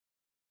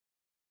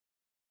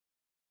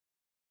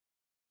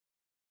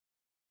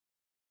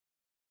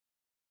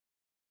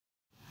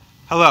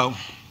Hello,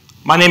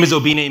 my name is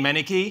Obine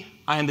Meniki.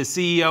 I am the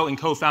CEO and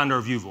co-founder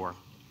of UVore.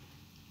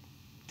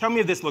 Tell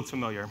me if this looks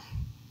familiar.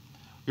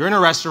 You're in a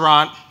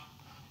restaurant,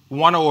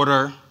 want to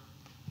order,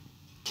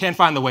 can't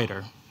find the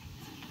waiter.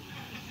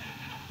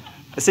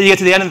 So you get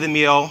to the end of the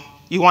meal,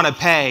 you want to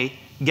pay,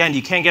 again,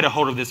 you can't get a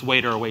hold of this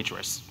waiter or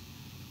waitress.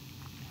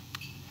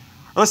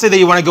 Or let's say that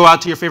you want to go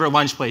out to your favorite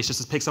lunch place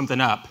just to pick something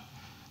up.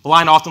 The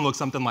line often looks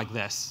something like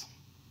this.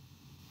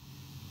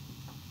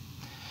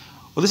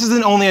 Well, this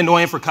isn't only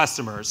annoying for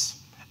customers,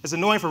 it's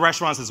annoying for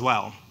restaurants as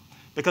well.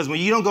 Because when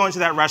you don't go into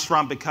that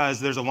restaurant because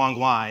there's a long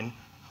line,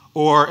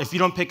 or if you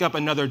don't pick up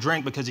another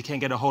drink because you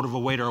can't get a hold of a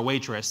waiter or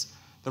waitress,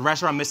 the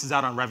restaurant misses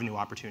out on revenue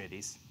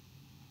opportunities.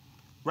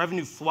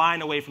 Revenue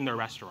flying away from their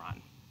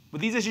restaurant.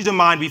 With these issues in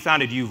mind, we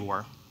founded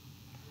UVore.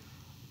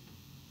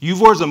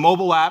 UVore is a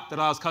mobile app that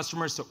allows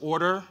customers to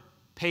order,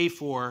 pay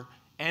for,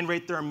 and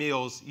rate their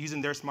meals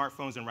using their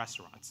smartphones in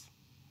restaurants.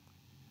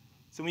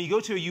 So when you go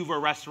to a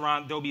UVore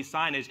restaurant, there'll be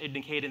signage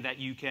indicating that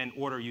you can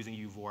order using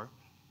UVore.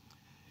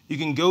 You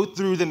can go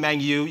through the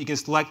menu, you can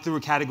select through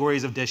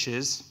categories of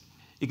dishes.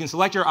 You can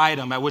select your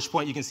item, at which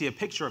point you can see a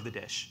picture of the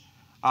dish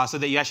so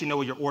that you actually know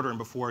what you're ordering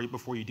before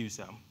you do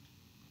so.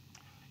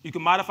 You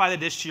can modify the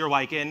dish to your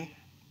liking,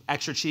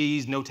 extra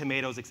cheese, no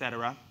tomatoes,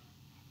 etc.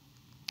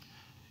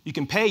 You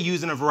can pay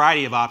using a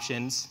variety of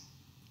options.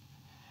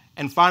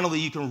 And finally,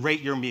 you can rate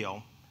your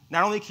meal.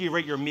 Not only can you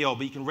rate your meal,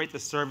 but you can rate the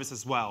service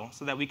as well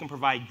so that we can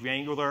provide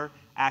granular,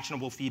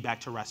 actionable feedback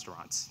to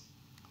restaurants.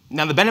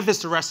 Now, the benefits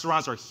to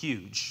restaurants are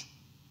huge.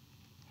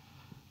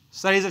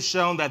 Studies have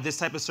shown that this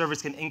type of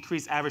service can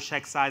increase average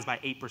check size by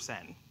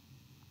 8%.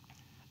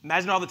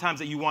 Imagine all the times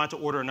that you wanted to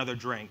order another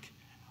drink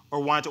or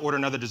wanted to order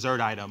another dessert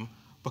item,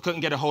 but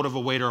couldn't get a hold of a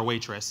waiter or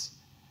waitress.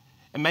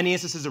 In many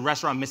instances, the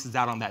restaurant misses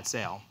out on that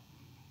sale.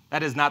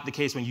 That is not the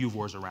case when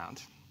UVore is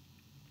around.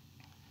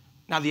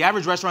 Now, the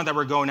average restaurant that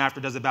we're going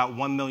after does about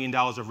 $1 million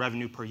of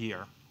revenue per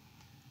year.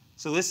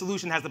 So this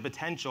solution has the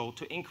potential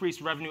to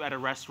increase revenue at a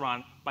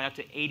restaurant by up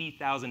to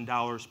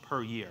 $80,000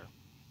 per year.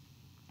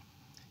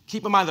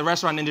 Keep in mind the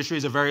restaurant industry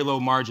is a very low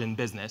margin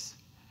business.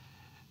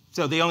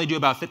 So they only do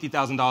about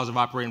 $50,000 of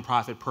operating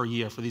profit per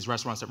year for these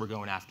restaurants that we're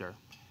going after.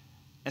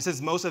 And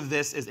since most of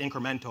this is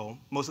incremental,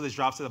 most of this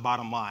drops to the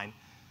bottom line,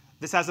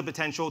 this has the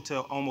potential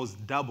to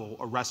almost double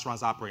a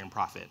restaurant's operating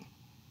profit.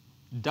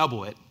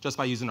 Double it just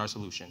by using our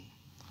solution.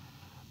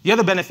 The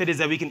other benefit is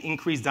that we can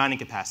increase dining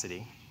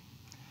capacity.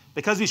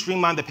 Because we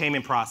streamline the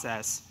payment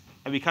process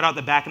and we cut out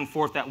the back and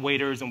forth that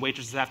waiters and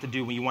waitresses have to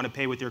do when you want to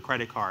pay with your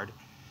credit card,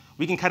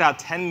 we can cut out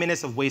 10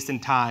 minutes of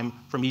wasted time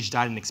from each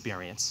dining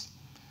experience.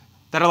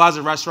 That allows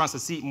the restaurants to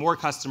seat more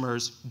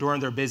customers during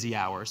their busy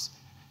hours,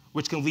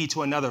 which can lead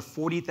to another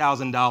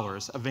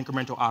 $40,000 of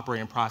incremental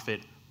operating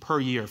profit per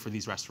year for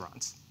these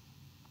restaurants.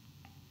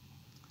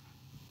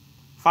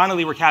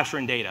 Finally, we're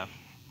capturing data.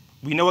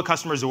 We know what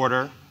customers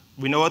order,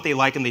 we know what they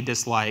like and they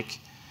dislike,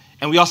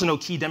 and we also know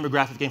key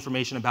demographic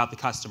information about the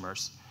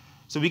customers.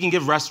 So we can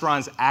give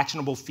restaurants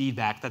actionable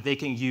feedback that they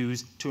can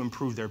use to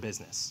improve their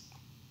business.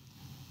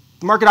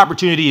 The market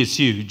opportunity is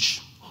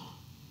huge.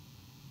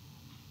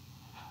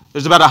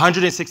 There's about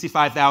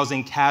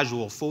 165,000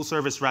 casual,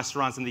 full-service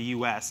restaurants in the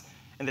US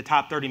in the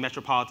top 30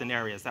 metropolitan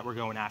areas that we're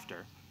going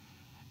after,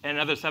 and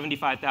another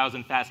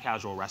 75,000 fast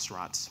casual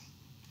restaurants.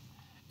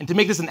 And to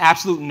make this an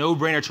absolute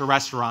no-brainer to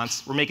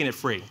restaurants, we're making it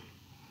free.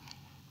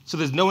 So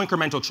there's no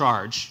incremental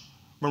charge.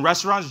 When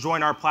restaurants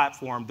join our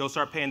platform, they'll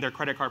start paying their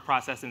credit card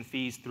processing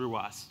fees through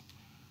us.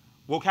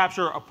 We'll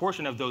capture a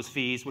portion of those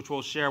fees, which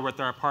we'll share with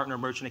our partner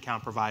merchant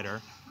account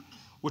provider,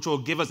 which will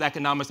give us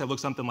economics that look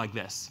something like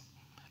this.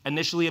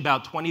 Initially,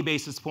 about 20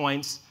 basis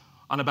points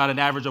on about an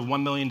average of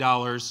 $1 million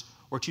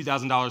or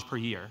 $2,000 per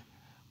year.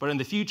 But in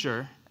the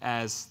future,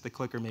 as the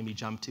clicker made me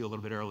jump to a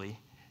little bit early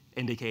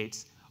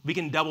indicates, we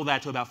can double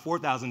that to about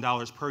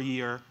 $4,000 per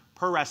year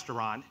per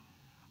restaurant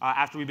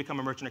after we become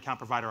a merchant account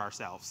provider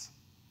ourselves.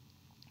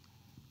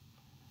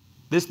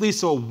 This leads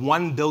to a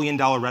 $1 billion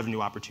revenue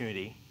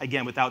opportunity,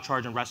 again, without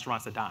charging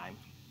restaurants a dime.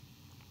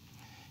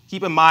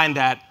 Keep in mind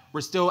that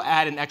we're still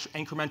adding extra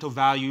incremental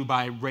value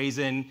by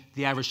raising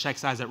the average check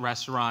size at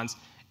restaurants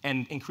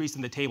and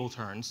increasing the table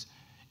turns.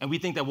 And we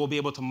think that we'll be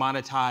able to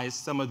monetize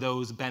some of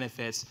those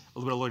benefits a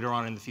little bit later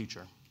on in the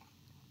future.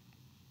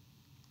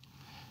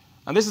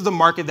 And this is a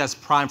market that's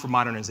primed for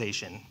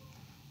modernization.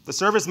 The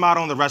service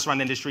model in the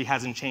restaurant industry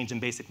hasn't changed in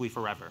basically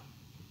forever.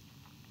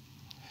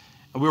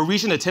 And we're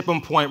reaching a tipping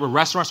point where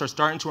restaurants are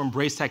starting to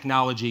embrace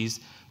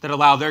technologies that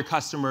allow their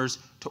customers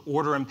to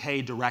order and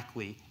pay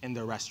directly in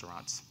their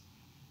restaurants.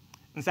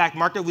 In fact,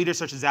 market leaders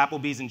such as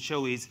Applebee's and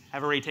Chili's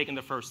have already taken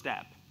the first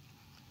step.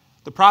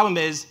 The problem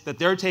is that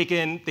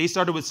they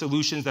started with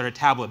solutions that are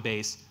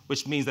tablet-based,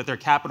 which means that they're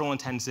capital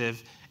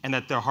intensive and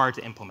that they're hard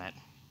to implement.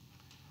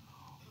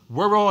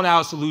 We're rolling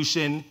out a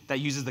solution that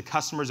uses the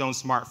customer's own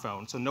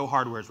smartphone, so no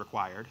hardware is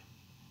required.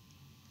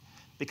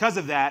 Because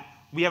of that,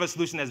 we have a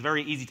solution that's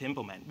very easy to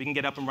implement. We can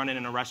get up and running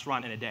in a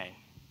restaurant in a day.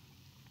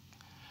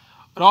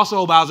 It also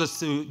allows us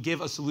to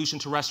give a solution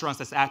to restaurants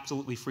that's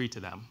absolutely free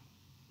to them.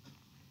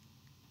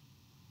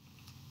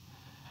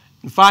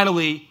 And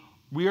finally,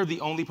 We are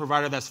the only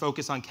provider that's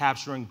focused on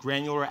capturing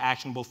granular,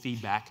 actionable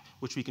feedback,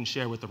 which we can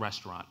share with the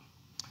restaurant.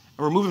 And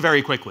we're moving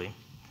very quickly.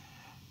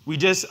 We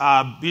just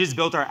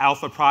built our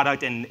alpha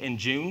product in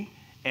June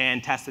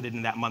and tested it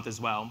in that month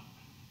as well.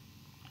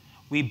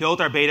 We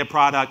built our beta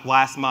product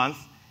last month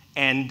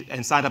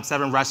and signed up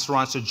 7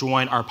 restaurants to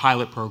join our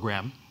pilot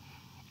program.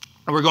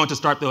 And we're going to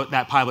start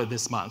that pilot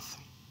this month.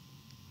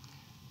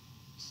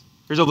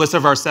 Here's a list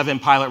of our 7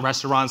 pilot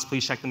restaurants.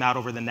 Please check them out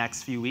over the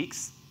next few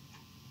weeks.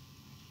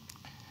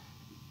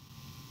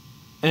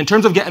 And in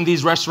terms of getting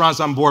these restaurants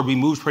on board, we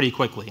moved pretty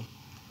quickly.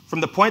 From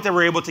the point that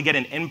we're able to get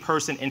an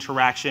in-person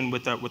interaction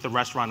with the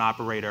restaurant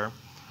operator,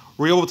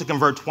 we're able to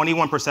convert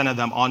 21% of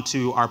them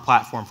onto our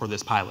platform for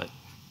this pilot.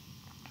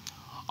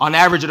 On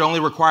average, it only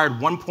required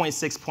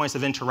 1.6 points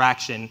of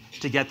interaction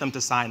to get them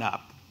to sign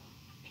up.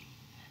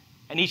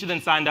 And each of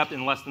them signed up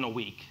in less than a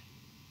week.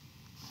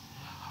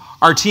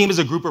 Our team is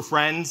a group of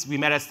friends. We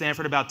met at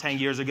Stanford about 10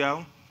 years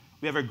ago.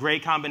 We have a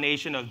great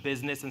combination of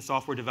business and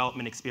software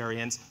development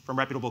experience from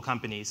reputable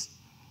companies.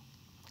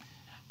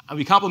 And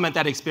we complement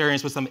that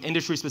experience with some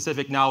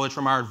industry-specific knowledge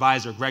from our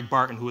advisor, Greg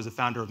Barton, who is the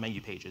founder of Menu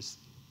Pages.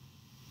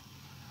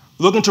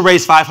 We're looking to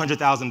raise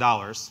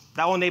 $500,000.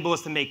 That will enable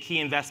us to make key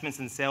investments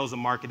in sales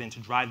and marketing to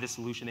drive this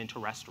solution into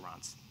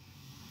restaurants.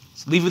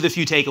 So leave with a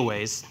few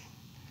takeaways.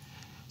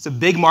 It's a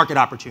big market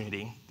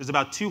opportunity. There's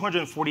about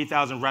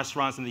 240,000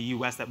 restaurants in the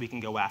US that we can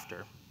go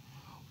after.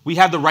 We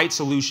have the right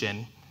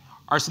solution.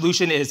 Our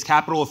solution is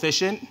capital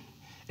efficient,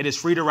 it is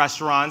free to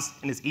restaurants,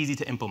 and it's easy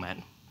to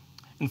implement.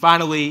 And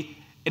finally,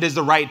 it is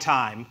the right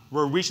time.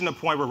 We're reaching the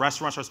point where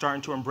restaurants are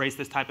starting to embrace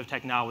this type of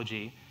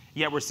technology,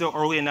 yet we're still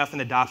early enough in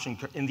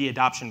the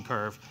adoption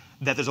curve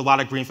that there's a lot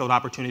of greenfield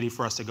opportunity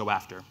for us to go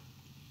after.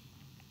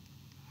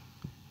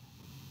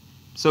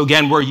 So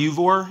again, we're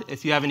UVore.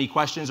 If you have any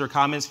questions or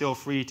comments, feel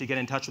free to get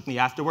in touch with me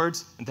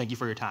afterwards, and thank you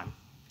for your time.